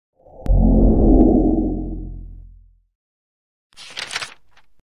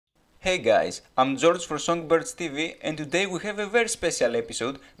Hey guys, I'm George for SongBirds TV and today we have a very special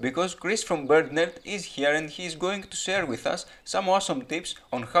episode because Chris from birdnerd is here and he is going to share with us some awesome tips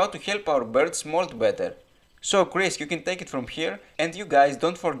on how to help our birds molt better. So Chris, you can take it from here and you guys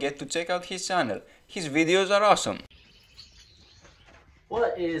don't forget to check out his channel. His videos are awesome.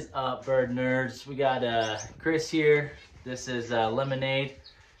 What is up, bird nerds? We got Chris here. This is Lemonade.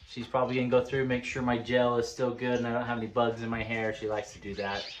 She's probably gonna go through, make sure my gel is still good and I don't have any bugs in my hair. She likes to do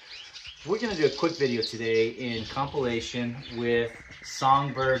that. We're gonna do a quick video today in compilation with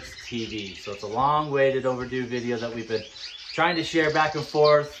SongBirds TV. So it's a long waited overdue video that we've been trying to share back and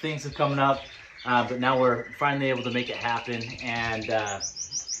forth. Things have coming up, but now we're finally able to make it happen. And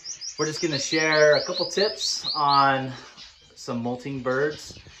we're just gonna share a couple tips on some molting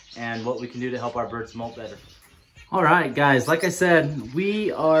birds and what we can do to help our birds molt better. All right, guys, like I said,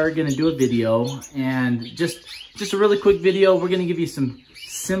 we are gonna do a video and just a really quick video. We're gonna give you some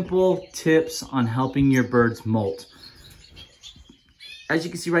simple tips on helping your birds molt. As you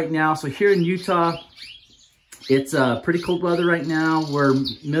can see right now, so here in Utah, it's pretty cold weather right now. We're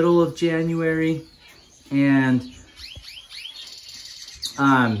middle of January and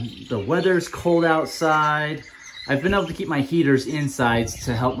the weather's cold outside. I've been able to keep my heaters inside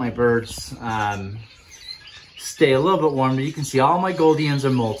to help my birds stay a little bit warmer. You can see all my Goldians are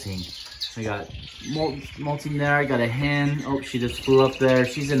molting. I got molting there. I got a hen. Oh, she just flew up there.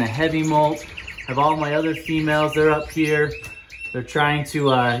 She's in a heavy molt. I have all my other females. They're up here. They're trying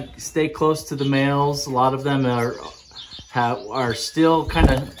to stay close to the males. A lot of them are still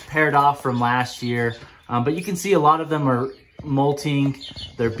kind of paired off from last year. But you can see a lot of them are molting.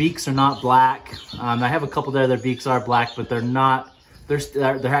 Their beaks are not black. I have a couple there. Their beaks are black, but they're not.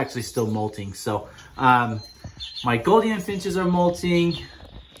 They're actually still molting. So my Goldian finches are molting.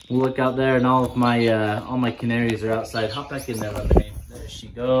 Look out there, and all my canaries are outside. Hop back in there, Lemonade. There she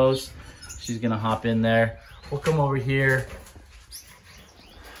goes. She's gonna hop in there. We'll come over here,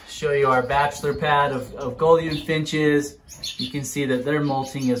 show you our bachelor pad of Goldian finches. You can see that they're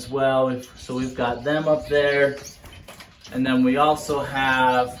molting as well. So we've got them up there. And then we also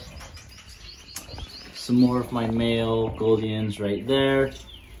have some more of my male Goldians right there.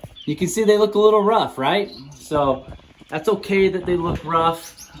 You can see they look a little rough, right? So that's okay that they look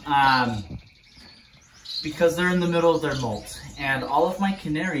rough. Because they're in the middle of their molt, and all of my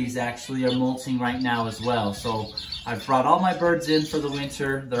canaries actually are molting right now as well. So I've brought all my birds in for the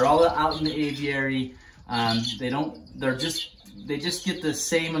winter. They're all out in the aviary. They just get the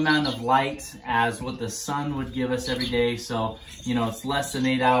same amount of light as what the sun would give us every day. So, you know, it's less than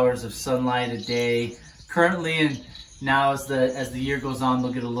 8 hours of sunlight a day currently, and now as the year goes on,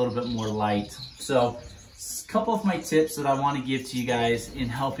 they'll get a little bit more light. So couple of my tips that I want to give to you guys in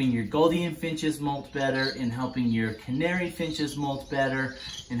helping your Goldian finches molt better, in helping your canary finches molt better,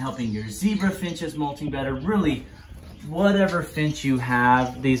 in helping your zebra finches molting better. Really, whatever finch you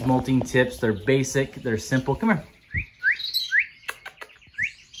have, these molting tips, they're basic, they're simple. Come here.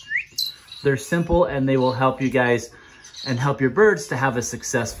 They're simple and they will help you guys and help your birds to have a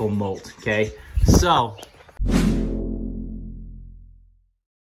successful molt, okay? So,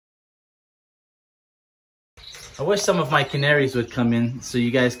 I wish some of my canaries would come in so you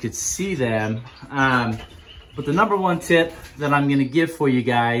guys could see them. But the number one tip that I'm gonna give for you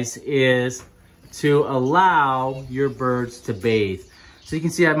guys is to allow your birds to bathe. So you can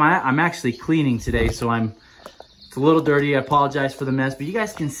see I'm actually cleaning today, so it's a little dirty. I apologize for the mess, but you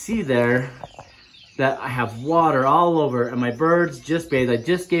guys can see there that I have water all over and my birds just bathe. I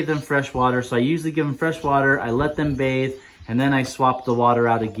just gave them fresh water. So I usually give them fresh water, I let them bathe, and then I swap the water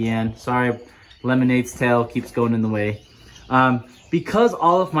out again. Sorry. Lemonade's tail keeps going in the way. Because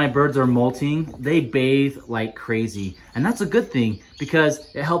all of my birds are molting, they bathe like crazy. And that's a good thing because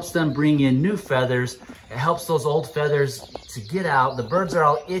it helps them bring in new feathers. It helps those old feathers to get out. The birds are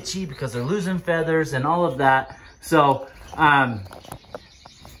all itchy because they're losing feathers and all of that. So,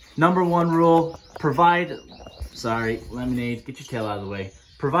 number one rule, Lemonade, get your tail out of the way.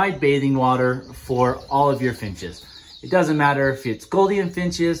 Provide bathing water for all of your finches. It doesn't matter if it's Goldian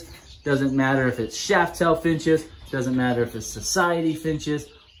finches, doesn't matter if it's shaft-tail finches, doesn't matter if it's society finches,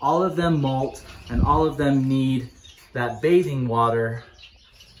 all of them molt and all of them need that bathing water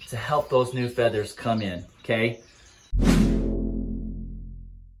to help those new feathers come in, okay?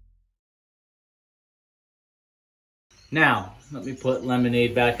 Now, let me put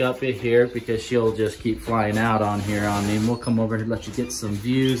Lemonade back up in here because she'll just keep flying out on here on me. And we'll come over and let you get some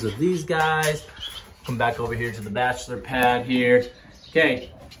views of these guys. Come back over here to the bachelor pad here. Okay.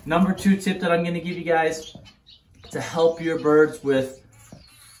 Number two tip that I'm going to give you guys to help your birds with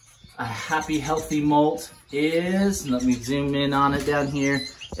a happy, healthy molt is, let me zoom in on it down here,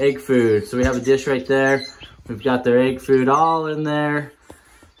 egg food. So we have a dish right there. We've got their egg food all in there.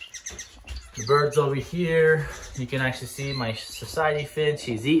 The bird's over here. You can actually see my society finch.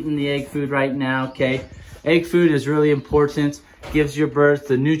 He's eating the egg food right now, okay? Egg food is really important. Gives your birds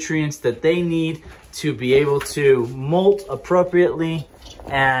the nutrients that they need to be able to molt appropriately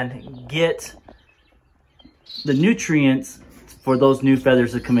and get the nutrients for those new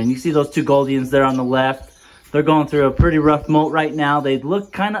feathers that come in. You see those two Goldians there on the left? They're going through a pretty rough molt right now. They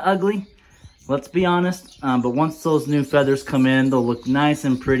look kind of ugly, let's be honest. But once those new feathers come in, they'll look nice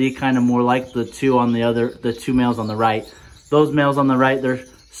and pretty, kind of more like the two males on the right. Those males on the right, they're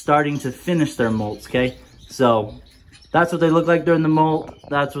starting to finish their molts, okay? So that's what they look like during the molt.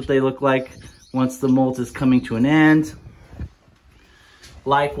 That's what they look like once the molt is coming to an end.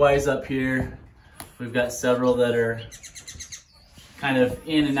 Likewise up here, we've got several that are kind of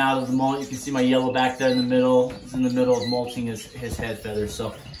in and out of the molt. You can see my yellow back there in the middle. He's in the middle of molting his head feathers.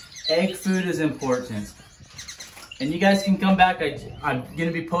 So egg food is important. And you guys can come back. I'm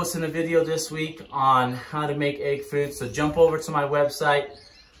gonna be posting a video this week on how to make egg food. So jump over to my website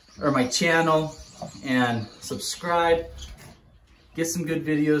or my channel and subscribe. Get some good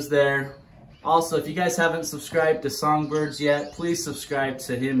videos there. Also, if you guys haven't subscribed to SongBirds yet, please subscribe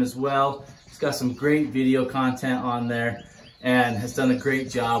to him as well. He's got some great video content on there and has done a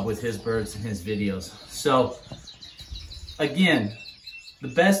great job with his birds and his videos. So again, the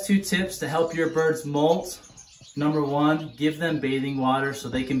best 2 tips to help your birds molt. Number 1, give them bathing water so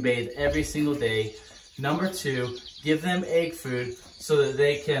they can bathe every single day. Number 2, give them egg food so that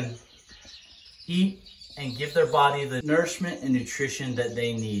they can eat and give their body the nourishment and nutrition that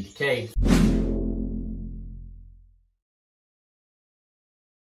they need, okay?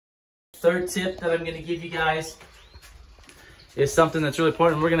 Third tip that I'm gonna give you guys is something that's really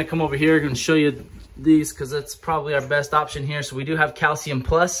important. We're gonna come over here and show you these because that's probably our best option here. So we do have calcium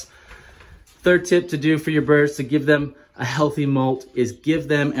plus. Third tip to do for your birds to give them a healthy molt is give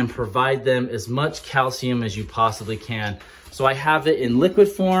them and provide them as much calcium as you possibly can. So I have it in liquid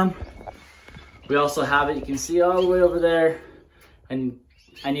form. We also have it, you can see all the way over there, and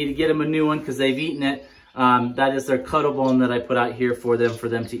I need to get them a new one because they've eaten it. That is their cuddle bone that I put out here for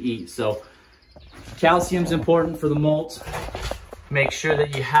them to eat. So calcium's important for the molt. Make sure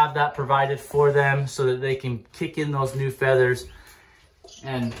that you have that provided for them so that they can kick in those new feathers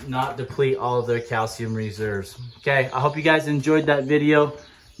and not deplete all of their calcium reserves. Okay, I hope you guys enjoyed that video.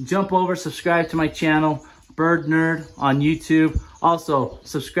 Jump over, subscribe to my channel, Bird Nerd on YouTube. Also,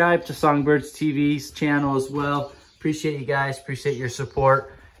 subscribe to SongBirds TV's channel as well. Appreciate you guys, appreciate your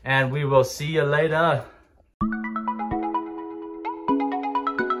support, and we will see you later.